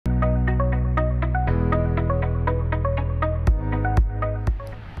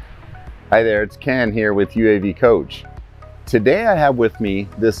Hi there, it's Ken here with UAV Coach. Today I have with me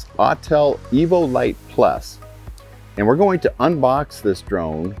this Autel Evo Lite Plus, and we're going to unbox this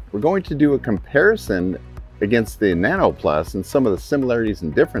drone. We're going to do a comparison against the Nano Plus and some of the similarities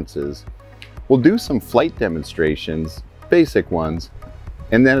and differences. We'll do some flight demonstrations, basic ones,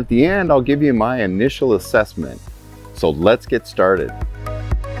 and then at the end I'll give you my initial assessment. So let's get started.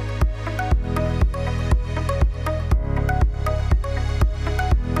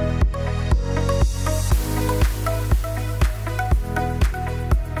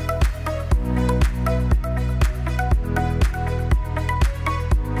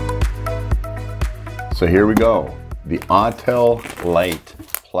 So here we go, the Autel Lite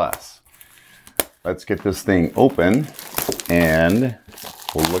Plus. Let's get this thing open and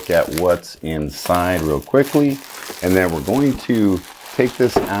we'll look at what's inside real quickly. And then we're going to take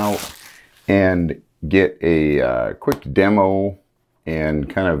this out and get a quick demo and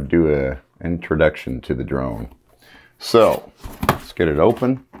kind of do an introduction to the drone. So let's get it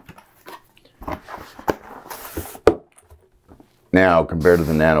open. Now, compared to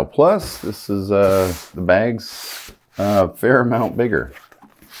the Nano Plus, this is the bag's a fair amount bigger.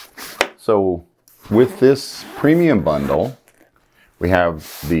 So with this premium bundle, we have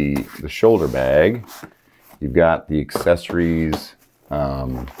the shoulder bag. You've got the accessories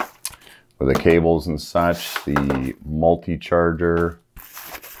with the cables and such, the multi-charger.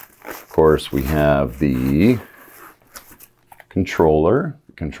 Of course, we have the controller.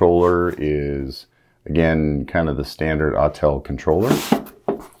 The controller is, again, kind of the standard Autel controller.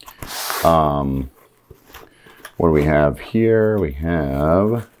 What do we have here? We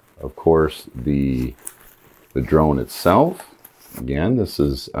have, of course, the drone itself. Again, this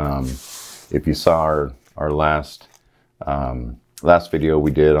is, if you saw our last video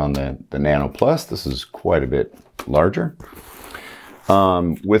we did on the Nano Plus, this is quite a bit larger.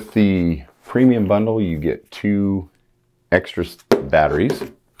 With the premium bundle, you get 2 extra batteries.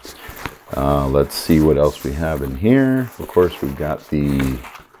 Let's see what else we have in here. Of course, we've got the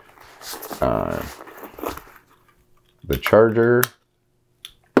charger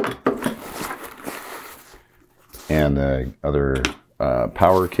and the other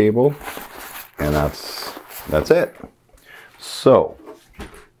power cable, and that's it. So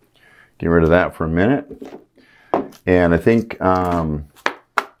get rid of that for a minute, and I think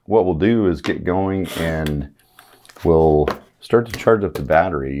what we'll do is get going and we'll start to charge up the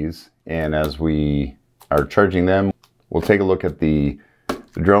batteries. And as we are charging them, we'll take a look at the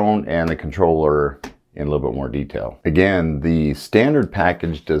drone and the controller in a little bit more detail. Again, the standard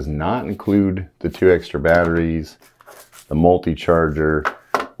package does not include the 2 extra batteries, the multi-charger,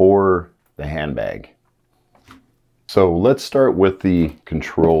 or the handbag. So let's start with the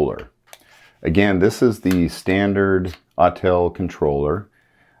controller. Again, this is the standard Autel controller.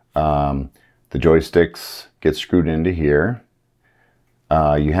 The joysticks get screwed into here.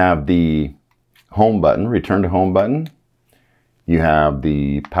 You have the home button, return to home button. You have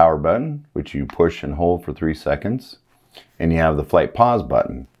the power button, which you push and hold for 3 seconds. And you have the flight pause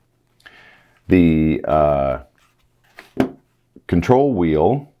button. The control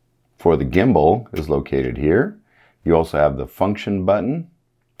wheel for the gimbal is located here. You also have the function button.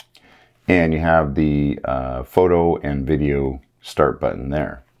 And you have the photo and video start button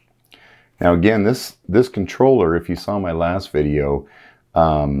there. Now again, this controller, if you saw my last video,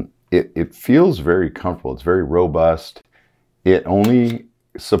 it feels very comfortable. It's very robust. It only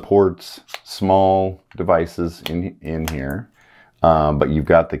supports small devices in here, but you've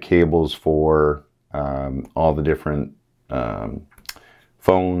got the cables for all the different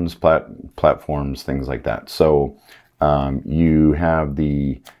phones, platforms, things like that. So you have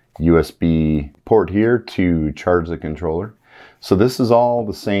the USB port here to charge the controller. So this is all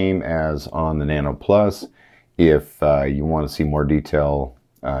the same as on the Nano Plus. If you want to see more detail,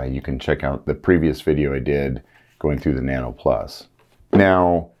 you can check out the previous video I did going through the Nano Plus.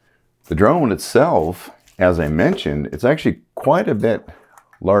 Now, the drone itself, as I mentioned, it's actually quite a bit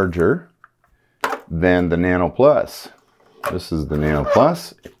larger than the Nano Plus. This is the Nano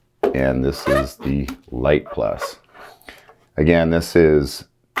Plus, and this is the Lite Plus. Again, this is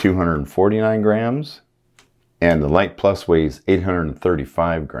 249 grams, and the Lite Plus weighs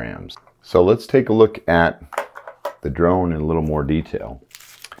 835 grams. So let's take a look at the drone in a little more detail.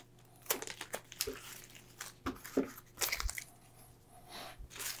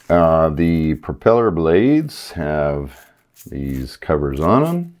 The propeller blades have these covers on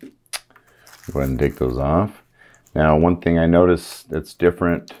them. Go ahead and take those off. Now, one thing I noticed that's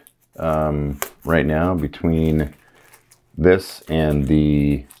different right now between this and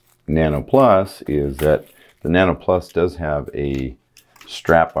the Nano Plus is that the Nano Plus does have a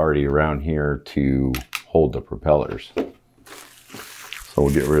strap already around here to hold the propellers. So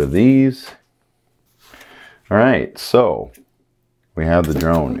we'll get rid of these. All right, so we have the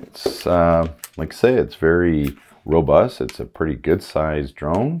drone. It's like I say, it's very robust. It's a pretty good sized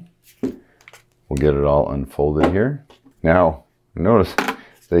drone. We'll get it all unfolded here. Now, notice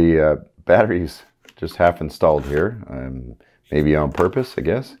the battery's just half installed here, maybe on purpose, I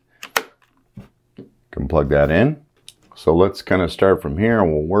guess. Can plug that in. So let's kind of start from here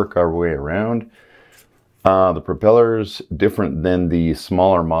and we'll work our way around. The propellers, different than the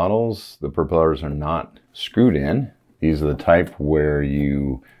smaller models, the propellers are not screwed in. These are the type where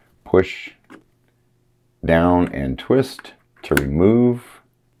you push down and twist to remove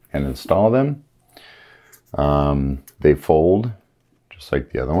and install them. They fold just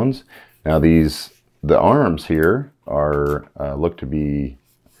like the other ones. Now the arms here are look to be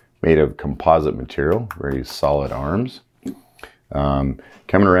made of composite material, very solid arms. Coming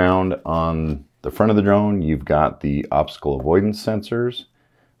around on the front of the drone, you've got the obstacle avoidance sensors.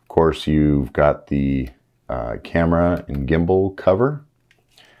 Of course, you've got the camera and gimbal cover.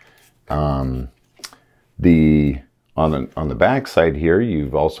 On the back side here,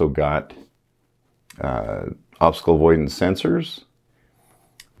 you've also got obstacle avoidance sensors.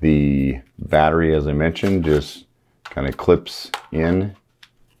 The battery, as I mentioned, just kind of clips in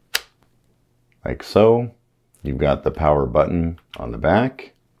like so. You've got the power button on the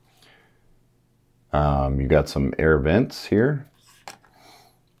back. You've got some air vents here.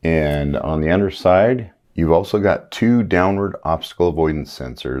 And on the underside, you've also got two downward obstacle avoidance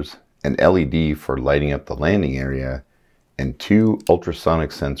sensors, an LED for lighting up the landing area, and two ultrasonic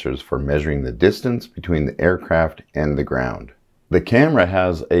sensors for measuring the distance between the aircraft and the ground. The camera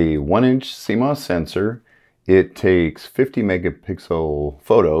has a 1-inch CMOS sensor. It takes 50 megapixel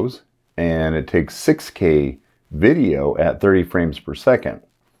photos and it takes 6K video at 30 frames per second.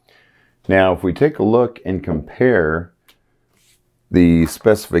 Now, if we take a look and compare the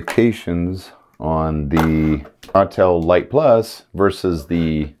specifications on the Autel Lite Plus versus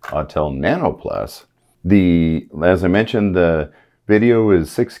the Autel Nano Plus, as I mentioned, the video is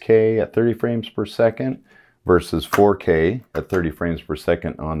 6K at 30 frames per second versus 4K at 30 frames per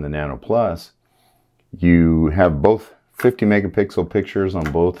second on the Nano Plus. You have both 50 megapixel pictures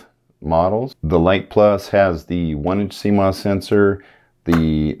on both models. The Lite Plus has the 1-inch CMOS sensor.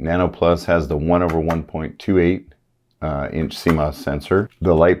 The Nano Plus has the 1/1.28 inch CMOS sensor.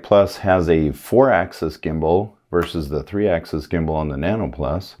 The Lite Plus has a 4-axis gimbal versus the 3-axis gimbal on the Nano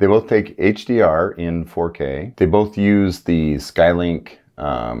Plus. They both take HDR in 4K. They both use the Skylink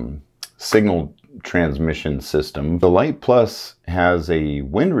signal transmission system. The Lite Plus has a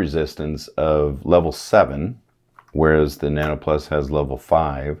wind resistance of level 7, whereas the Nano Plus has level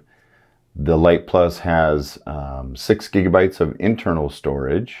 5. The Lite Plus has 6 gigabytes of internal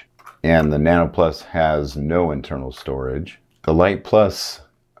storage, and the Nano Plus has no internal storage. The Lite Plus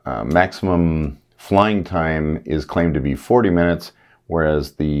maximum flying time is claimed to be 40 minutes,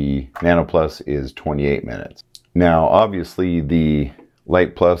 whereas the Nano Plus is 28 minutes. Now, obviously, the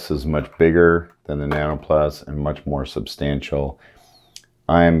Lite Plus is much bigger than the Nano Plus and much more substantial.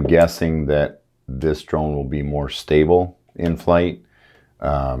 I'm guessing that this drone will be more stable in flight,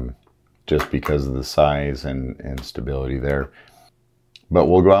 just because of the size and stability there. But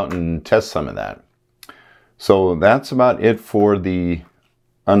we'll go out and test some of that. So that's about it for the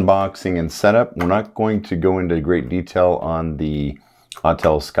unboxing and setup. We're not going to go into great detail on the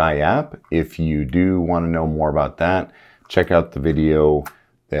Autel Sky app. If you do want to know more about that, check out the video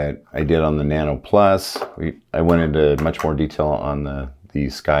that I did on the Nano Plus. I went into much more detail on the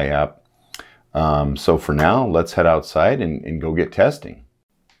Sky app. So for now, let's head outside and go get testing.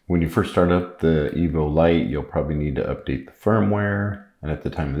 When you first start up the Evo Lite, you'll probably need to update the firmware. And at the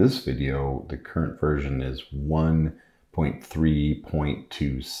time of this video, the current version is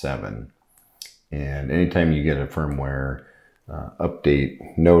 1.3.27. And anytime you get a firmware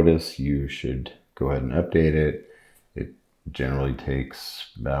update notice, you should go ahead and update it. It generally takes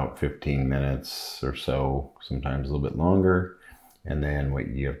about 15 minutes or so, sometimes a little bit longer. And then what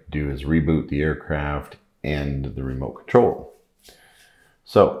you have to do is reboot the aircraft and the remote control.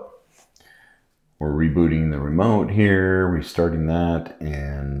 So we're rebooting the remote here, restarting that,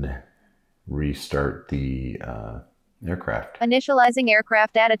 and restart the aircraft. Initializing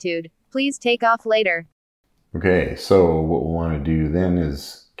aircraft attitude. Please take off later. Okay, so what we'll want to do then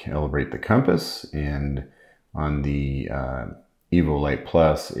is calibrate the compass, and on the Evo Lite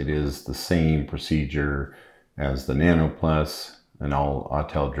Plus, it is the same procedure as the Nano Plus and all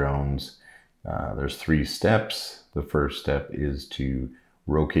Autel drones. There's 3 steps. The first step is to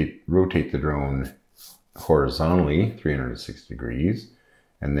rotate the drone horizontally 360 degrees,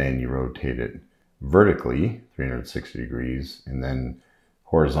 and then you rotate it vertically 360 degrees, and then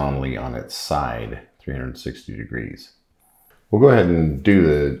horizontally on its side 360 degrees. We'll go ahead and do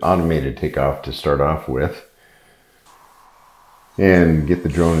the automated takeoff to start off with, and get the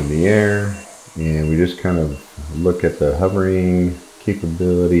drone in the air, and we just kind of look at the hovering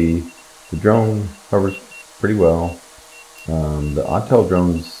capability. The drone hovers pretty well. The Autel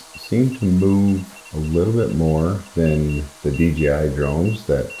drones seem to move a little bit more than the DJI drones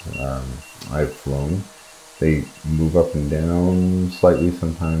that I've flown. They move up and down slightly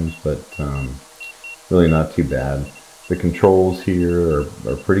sometimes, but really not too bad. The controls here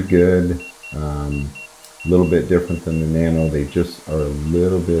are pretty good. A little bit different than the Nano. They just are a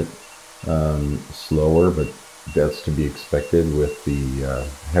little bit slower, but that's to be expected with the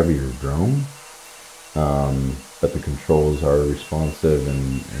heavier drone. But the controls are responsive,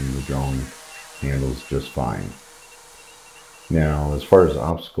 and the drone handles just fine. Now, as far as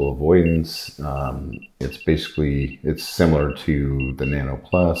obstacle avoidance, it's similar to the Nano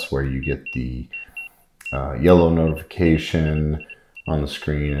Plus, where you get the yellow notification on the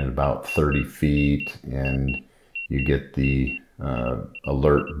screen at about 30 feet, and you get the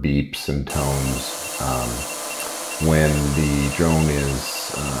alert beeps and tones when the drone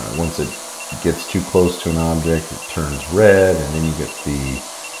is, once it gets too close to an object, it turns red, and then you get the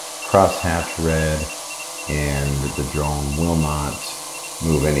crosshatch red, and the drone will not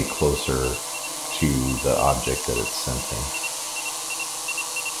move any closer to the object that it's sensing.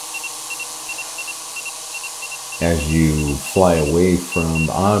 As you fly away from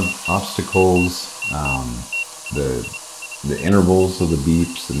obstacles, the intervals of the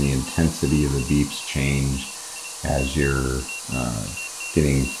beeps and the intensity of the beeps change as you're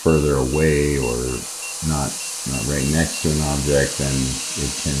getting further away or not right next to an object. Then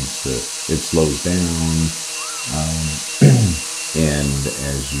it slows down, and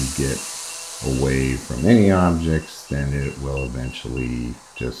as you get away from any objects, then it will eventually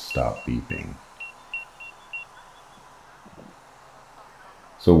just stop beeping.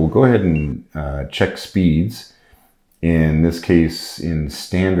 So we'll go ahead and check speeds. In this case, in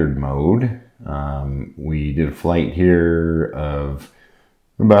standard mode, we did a flight here of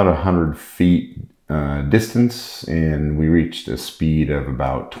about 100 feet distance, and we reached a speed of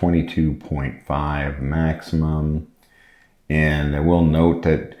about 22.5 maximum. And I will note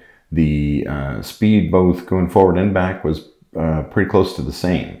that the speed both going forward and back was pretty close to the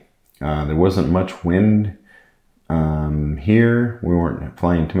same. There wasn't much wind here. We weren't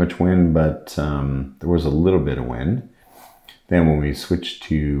flying too much wind, but there was a little bit of wind. Then when we switched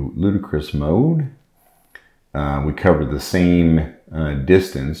to ludicrous mode, we covered the same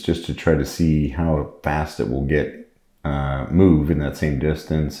distance just to try to see how fast it will get move in that same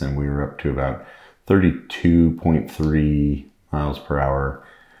distance, and we were up to about 32.3 miles per hour.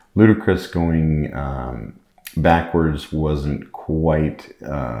 Ludicrous going backwards wasn't quite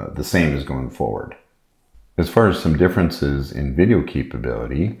the same as going forward. As far as some differences in video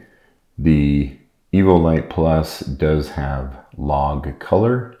capability, the Lite Plus does have log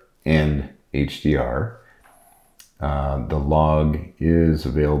color and HDR. The log is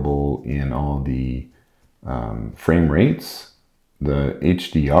available in all the frame rates. The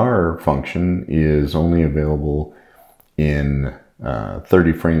HDR function is only available in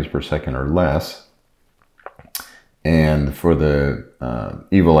 30 frames per second or less. And for the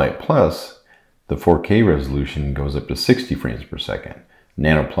Lite Plus, the 4K resolution goes up to 60 frames per second.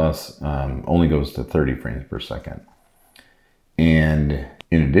 Nano Plus only goes to 30 frames per second. And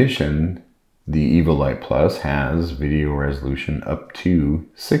in addition, the Lite Plus has video resolution up to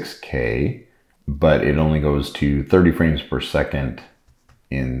 6K, but it only goes to 30 frames per second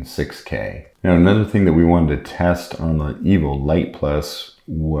in 6K. Now, another thing that we wanted to test on the Lite Plus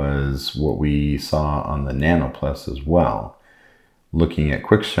was what we saw on the Nano Plus as well. Looking at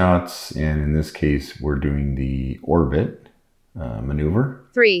quick shots, and in this case, we're doing the orbit maneuver.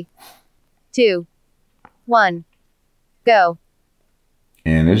 3, 2, 1, go.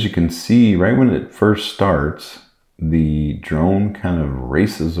 And as you can see, right when it first starts, the drone kind of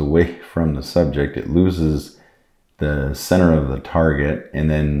races away from the subject. It loses the center of the target, and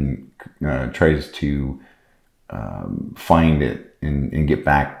then tries to find it and get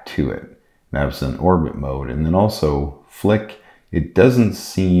back to it. That's an orbit mode. And then also flick, it doesn't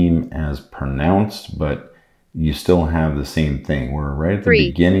seem as pronounced, but you still have the same thing where right at the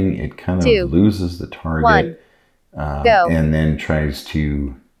beginning it kind of loses the target, and then tries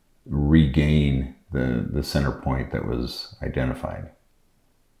to regain the center point that was identified.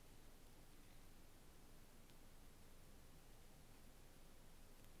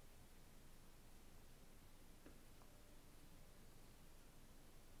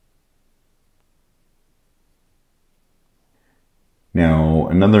 Now,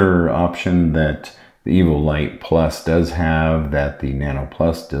 another option that the Evo Lite Plus does have that the Nano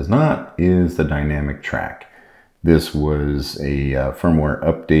Plus does not is the dynamic track. This was a firmware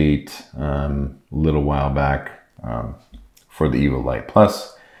update a little while back for the Evo Lite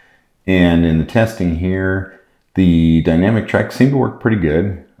Plus. And in the testing here, the dynamic track seemed to work pretty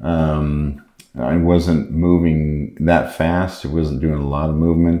good. I wasn't moving that fast. It wasn't doing a lot of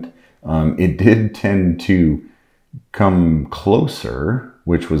movement. It did tend to come closer,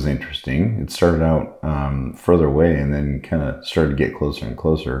 which was interesting. It started out further away and then kind of started to get closer and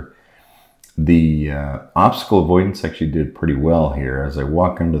closer. The obstacle avoidance actually did pretty well here. As I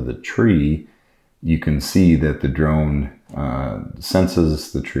walk under the tree, you can see that the drone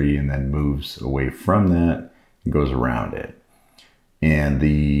senses the tree and then moves away from that and goes around it. And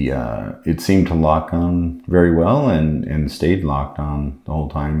it seemed to lock on very well and stayed locked on the whole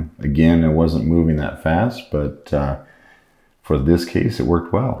time. Again, it wasn't moving that fast, but for this case, it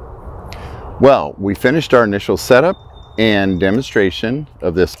worked well. Well, we finished our initial setup and demonstration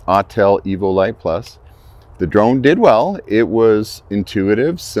of this Autel Evo Lite Plus. The drone did well. It was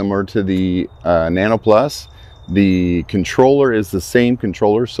intuitive, similar to the Nano Plus. The controller is the same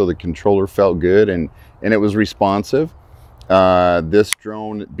controller, so the controller felt good and it was responsive. This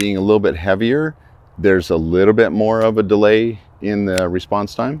drone being a little bit heavier, there's a little bit more of a delay in the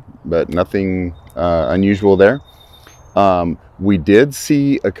response time, but nothing unusual there. We did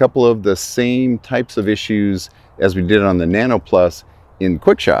see a couple of the same types of issues as we did on the Nano Plus in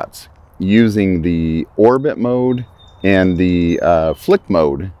quick shots, using the orbit mode and the flick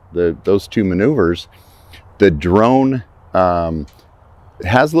mode, those two maneuvers. The drone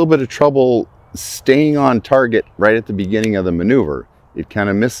has a little bit of trouble staying on target right at the beginning of the maneuver. It kind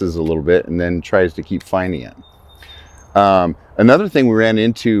of misses a little bit and then tries to keep finding it. Another thing we ran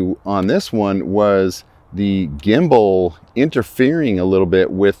into on this one was the gimbal interfering a little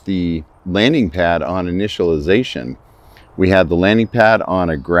bit with the landing pad on initialization. We had the landing pad on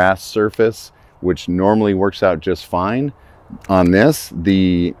a grass surface, which normally works out just fine. On this,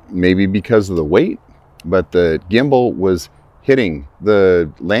 maybe because of the weight, but the gimbal was hitting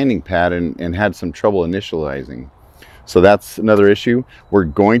the landing pad and had some trouble initializing. So that's another issue. We're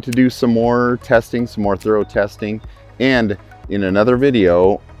going to do some more testing, some more thorough testing, and in another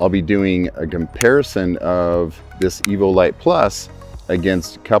video, I'll be doing a comparison of this Evo Lite Plus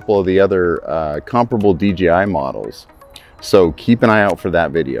against a couple of the other comparable DJI models. So keep an eye out for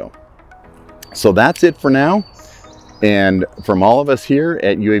that video. So that's it for now. And from all of us here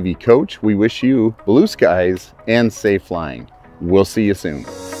at UAV Coach, we wish you blue skies and safe flying. We'll see you soon.